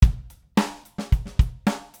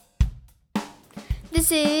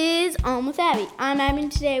This is On with Abby. I'm Abby,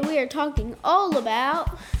 and today we are talking all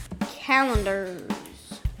about calendars.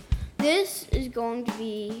 This is going to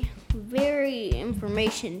be a very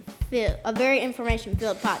information-filled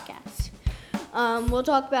podcast. We'll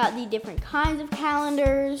talk about the different kinds of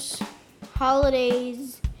calendars,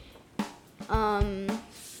 holidays, and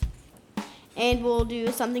we'll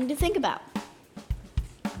do something to think about.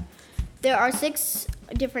 There are 6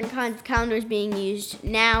 different kinds of calendars being used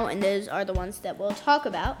now, and those are the ones that we'll talk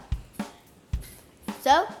about.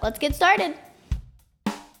 So, let's get started.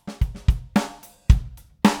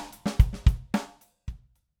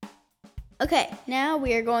 Okay, now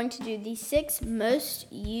we are going to do the 6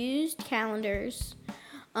 most used calendars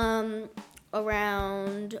around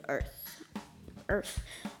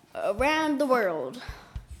around the world.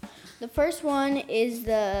 The first one is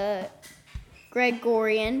the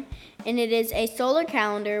Gregorian, and it is a solar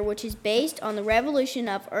calendar which is based on the revolution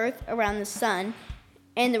of Earth around the Sun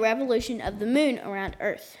and the revolution of the Moon around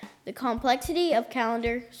Earth. The complexity of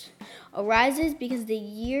calendars arises because the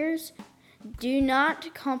years do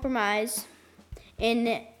not comprise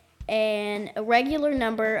in an irregular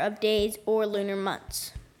number of days or lunar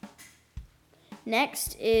months.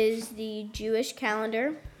 Next is the Jewish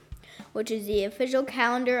calendar, which is the official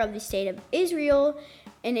calendar of the state of Israel,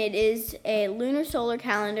 and it is a lunar solar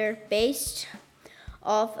calendar based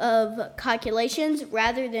off of calculations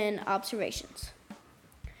rather than observations.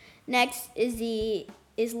 Next is the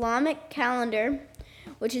Islamic calendar,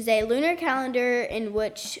 which is a lunar calendar in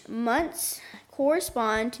which months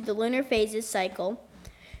correspond to the lunar phases cycle.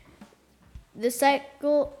 The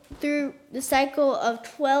cycle of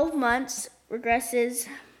 12 months regresses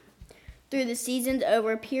through the seasons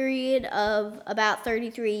over a period of about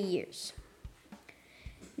 33 years.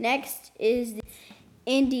 Next is the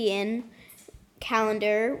Indian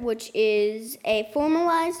calendar, which is a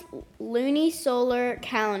formalized lunisolar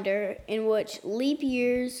calendar in which leap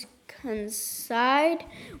years coincide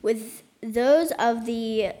with those of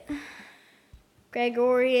the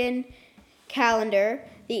Gregorian calendar.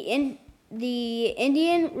 The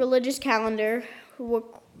Indian religious calendar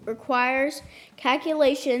requires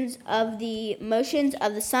calculations of the motions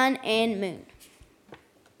of the sun and moon.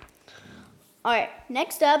 Alright,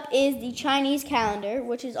 next up is the Chinese calendar,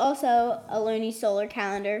 which is also a lunisolar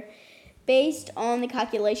calendar based on the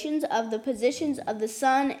calculations of the positions of the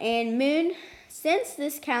sun and moon. Since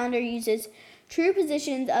this calendar uses true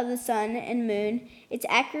positions of the sun and moon, its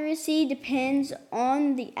accuracy depends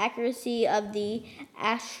on the accuracy of the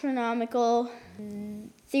astronomical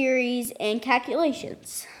theories and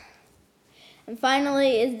calculations. And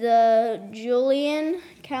finally is the Julian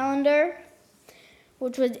calendar,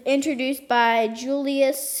 which was introduced by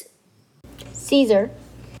Julius Caesar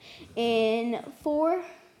in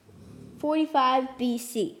 445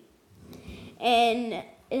 BC. And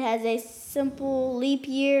it has a simple leap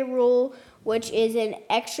year rule, which is an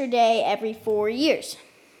extra day every 4 years.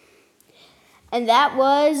 And that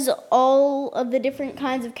was all of the different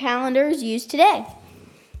kinds of calendars used today.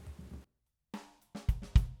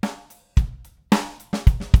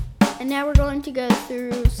 And now we're going to go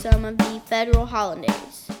through some of the federal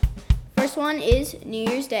holidays. First one is New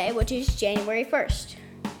Year's Day, which is January 1st.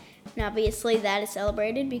 And obviously that is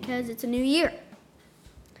celebrated because it's a new year.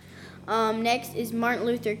 Next is Martin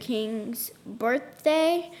Luther King's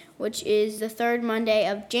birthday, which is the 3rd Monday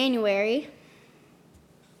of January.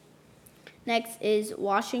 Next is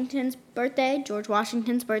Washington's birthday, George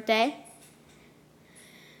Washington's birthday.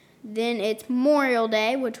 Then it's Memorial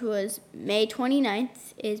Day, which was May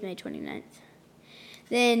 29th, is May 29th.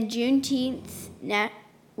 Then Juneteenth,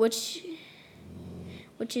 which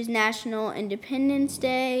is National Independence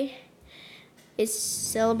Day, is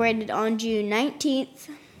celebrated on June 19th.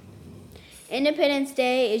 Independence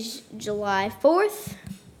Day is July 4th.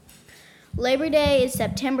 Labor Day is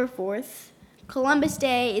September 4th. Columbus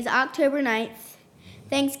Day is October 9th.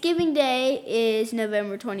 Thanksgiving Day is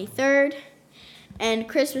November 23rd. And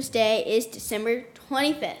Christmas Day is December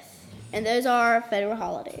 25th. And those are federal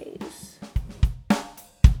holidays.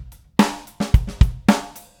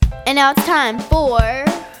 And now it's time for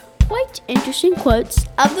quite interesting quotes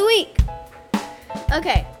of the week.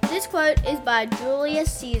 Okay, this quote is by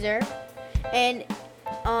Julius Caesar. And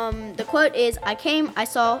the quote is, "I came, I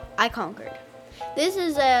saw, I conquered." This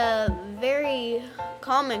is a very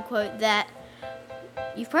common quote that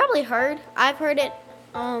you've probably heard. I've heard it.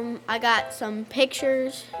 I got some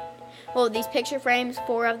pictures, these picture frames,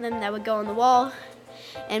 4 of them that would go on the wall,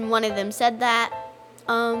 and one of them said that.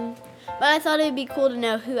 But I thought it would be cool to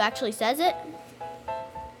know who actually says it.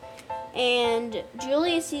 And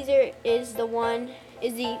Julius Caesar is the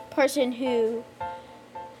person who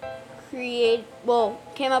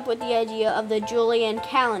came up with the idea of the Julian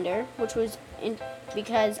calendar, which was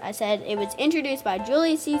because I said it was introduced by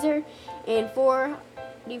Julius Caesar in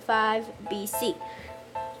 445 BC.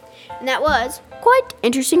 And that was quite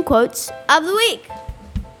interesting quotes of the week.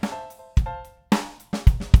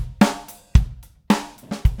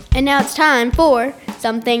 And now it's time for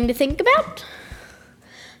something to think about.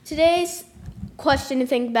 Today's question to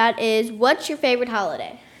think about is, what's your favorite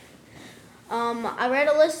holiday? I read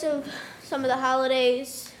a list of some of the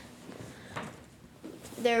holidays.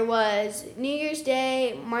 There was New Year's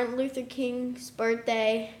Day, Martin Luther King's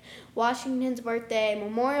birthday, Washington's birthday,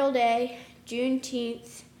 Memorial Day,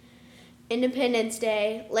 Juneteenth, Independence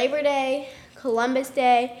Day, Labor Day, Columbus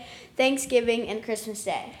Day, Thanksgiving, and Christmas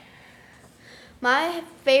Day. My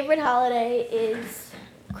favorite holiday is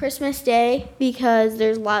Christmas Day because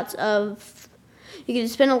you can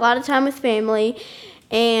spend a lot of time with family,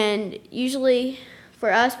 and usually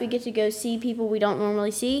for us we get to go see people we don't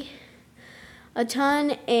normally see a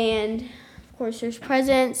ton, and of course there's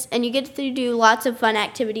presents, and you get to do lots of fun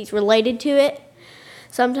activities related to it.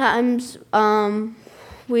 Sometimes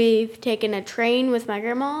we've taken a train with my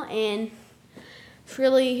grandma, and it's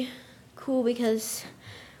really cool because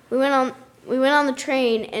we went on the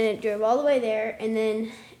train and it drove all the way there, and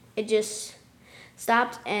then it just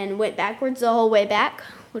stopped and went backwards the whole way back,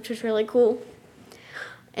 which was really cool.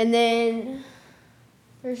 And then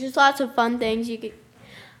there's just lots of fun things you could.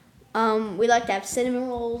 We like to have cinnamon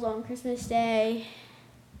rolls on Christmas Day,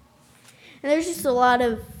 and there's just a lot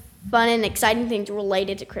of fun and exciting things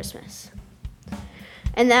related to Christmas.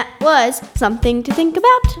 And that was something to think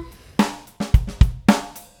about.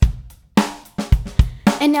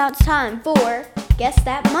 And now it's time for Guess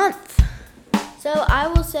That Month. So I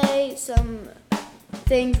will say some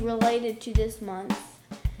things related to this month.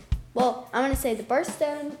 Well, I'm going to say the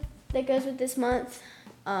birthstone that goes with this month,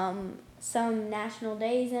 some national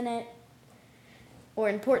days in it, or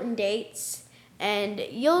important dates, and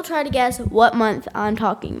you'll try to guess what month I'm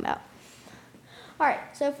talking about.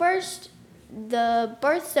 Alright, so first, the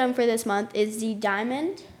birthstone for this month is the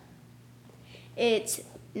diamond. It's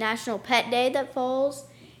National Pet Day that falls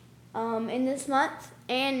in this month,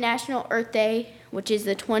 and National Earth Day, which is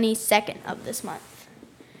the 22nd of this month.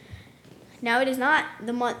 Now, it is not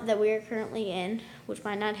the month that we are currently in, which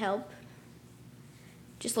might not help.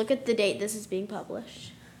 Just look at the date this is being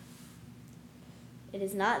published. It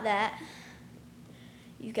is not that.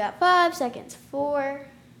 You've got 5 seconds. 4,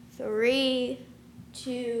 3,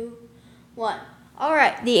 2, 1. All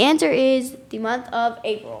right, the answer is the month of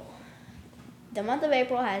April. The month of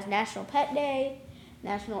April has National Pet Day,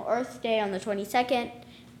 National Earth Day on the 22nd,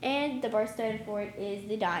 and the birthstone for it is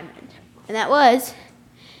the diamond. And that was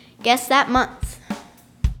Guess That Month.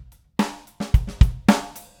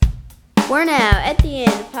 We're now at the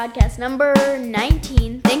end of podcast number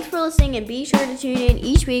 19. Thanks for listening, and be sure to tune in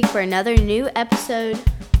each week for another new episode.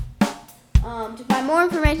 To find more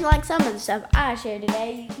information like some of the stuff I shared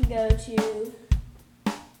today, you can go to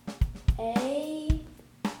I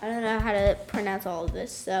don't know how to pronounce all of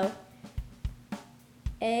this, so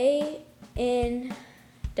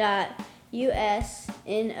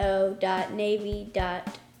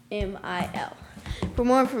an.usno.navy.mil for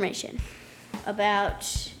more information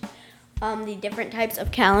about the different types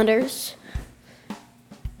of calendars.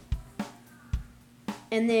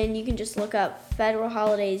 And then you can just look up federal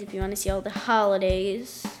holidays if you want to see all the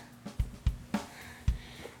holidays.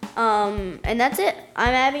 And that's it.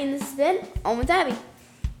 I'm Abby, and this has been On with Abby.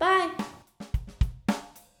 Bye.